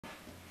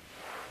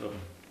Um,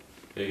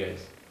 hey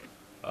guys,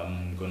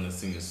 I'm gonna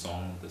sing a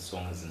song. The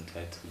song is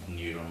entitled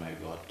Nearer My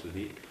God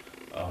today.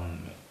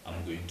 I'm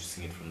going to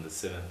sing it from the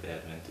Seventh day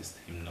Adventist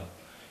hymnal,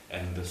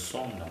 and the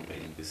song number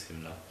in this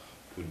hymnal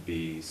would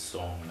be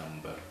song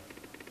number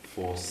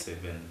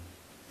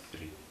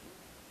 473.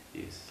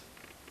 Yes,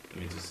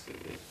 let me just get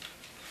it.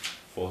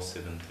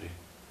 473.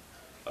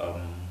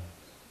 Um,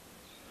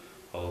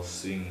 I'll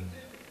sing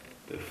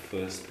the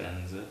first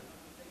stanza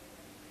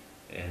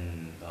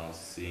and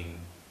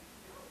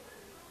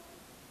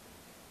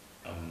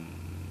um,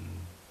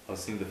 I'll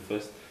sing the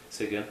first,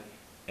 second,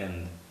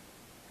 and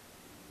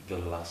the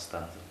last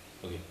stanza.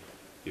 Okay,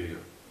 here we go.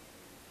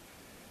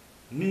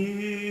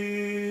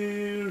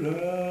 Nearer,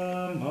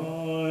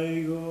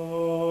 my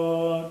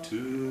God,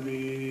 to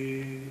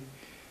thee,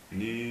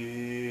 nearer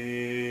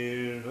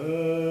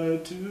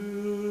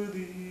to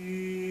thee,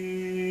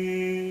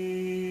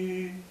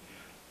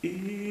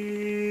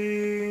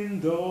 in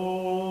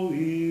though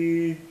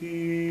it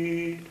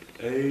be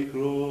a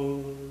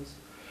cross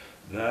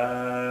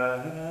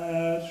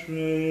that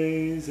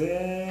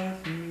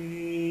raiseth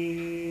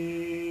me,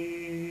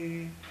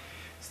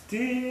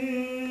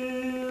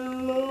 still,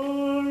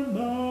 Lord,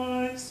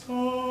 my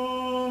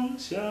song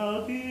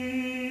shall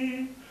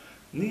be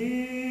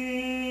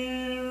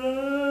nearer,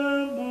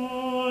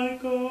 my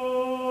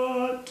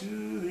God,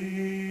 to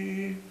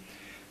thee,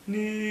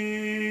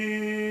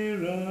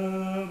 nearer,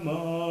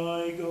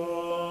 my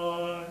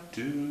God,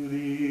 to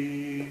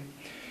thee,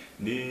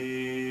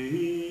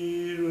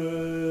 nearer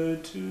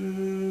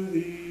to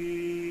thee.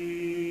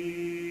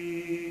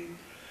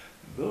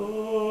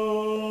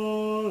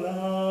 Though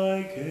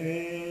like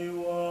a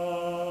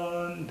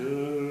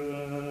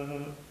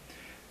wanderer,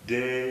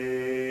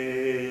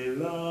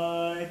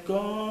 daylight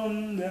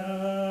gone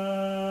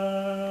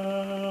down,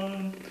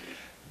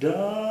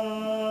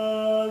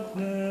 darkness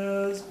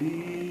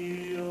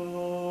be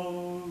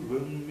over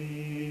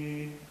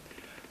me,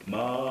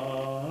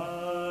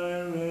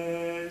 my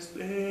rest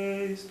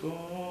is gone.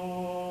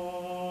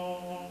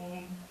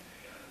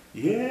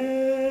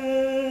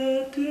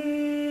 Yet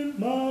in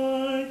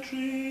my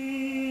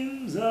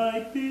dreams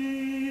I'd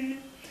be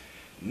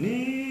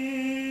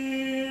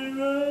nearer,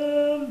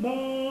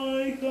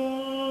 my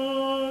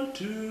God,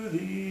 to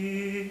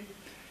thee,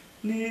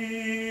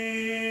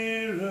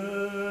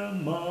 nearer,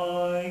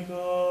 my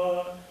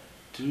God,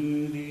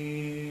 to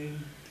thee,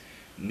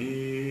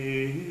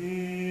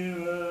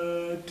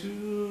 nearer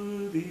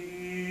to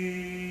thee.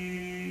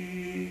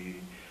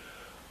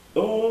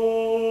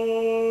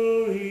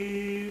 Oh,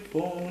 if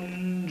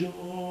on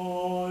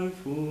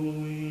joyful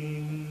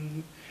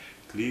wing,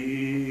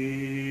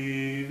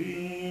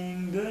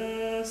 cleaving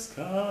the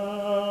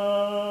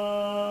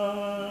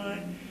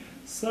sky,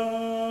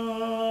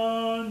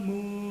 sun,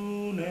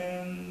 moon,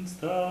 and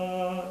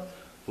stars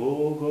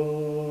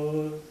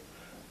forgot,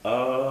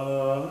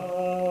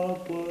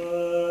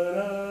 upward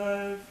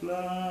I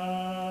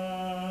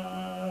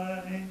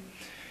fly.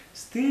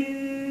 Still,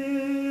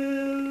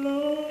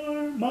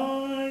 Lord,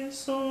 my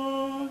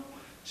song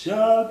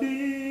shall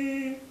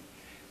be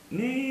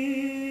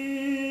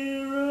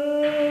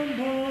nearer,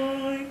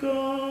 my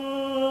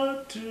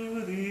God,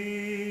 to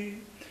thee,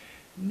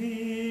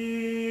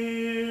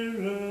 nearer,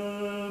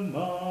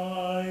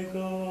 my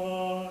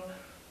God,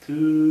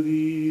 to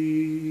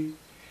thee,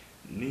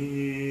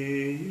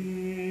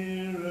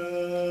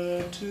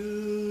 nearer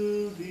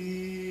to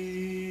thee.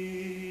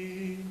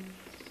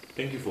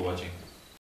 Thank you for watching.